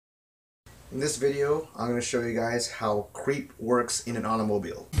In this video, I'm going to show you guys how creep works in an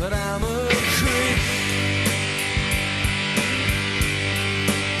automobile. But I'm a creep.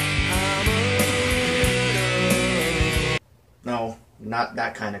 I'm a No, not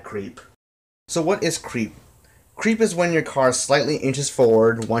that kind of creep. So what is creep? Creep is when your car slightly inches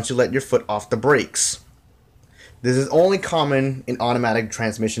forward once you let your foot off the brakes. This is only common in automatic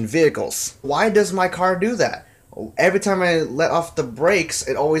transmission vehicles. Why does my car do that? Every time I let off the brakes,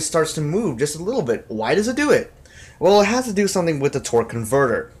 it always starts to move just a little bit. Why does it do it? Well, it has to do something with the torque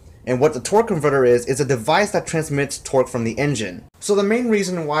converter. And what the torque converter is a device that transmits torque from the engine. So the main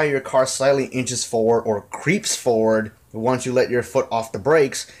reason why your car slightly inches forward or creeps forward once you let your foot off the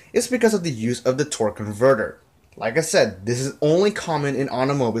brakes is because of the use of the torque converter. Like I said, this is only common in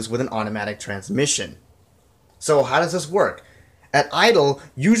automobiles with an automatic transmission. So how does this work? At idle,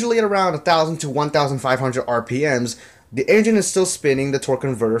 usually at around 1,000 to 1,500 RPMs, the engine is still spinning the torque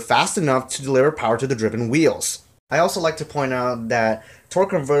converter fast enough to deliver power to the driven wheels. I also like to point out that torque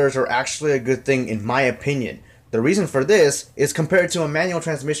converters are actually a good thing in my opinion. The reason for this is compared to a manual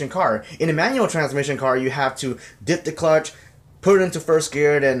transmission car. In a manual transmission car, you have to dip the clutch, put it into first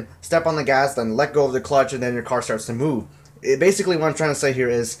gear, then step on the gas, then let go of the clutch, and then your car starts to move. Basically, what I'm trying to say here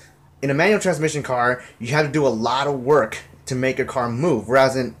is, in a manual transmission car, you have to do a lot of work to make your car move.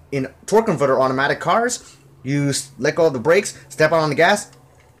 Whereas in torque converter automatic cars, you let go of the brakes, step on the gas,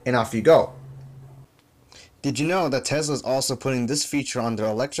 and off you go. Did you know that Tesla is also putting this feature on their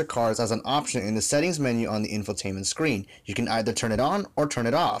electric cars as an option in the settings menu on the infotainment screen? You can either turn it on or turn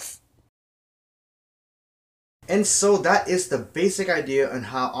it off. And so that is the basic idea on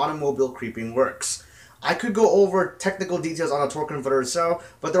how automobile creeping works. I could go over technical details on a torque converter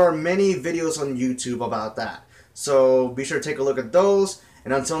itself, but there are many videos on YouTube about that. So be sure to take a look at those,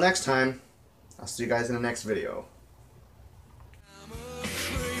 and until next time, I'll see you guys in the next video.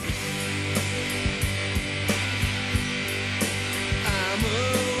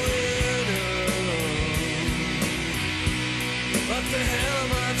 What the hell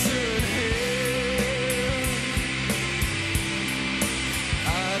am I doing?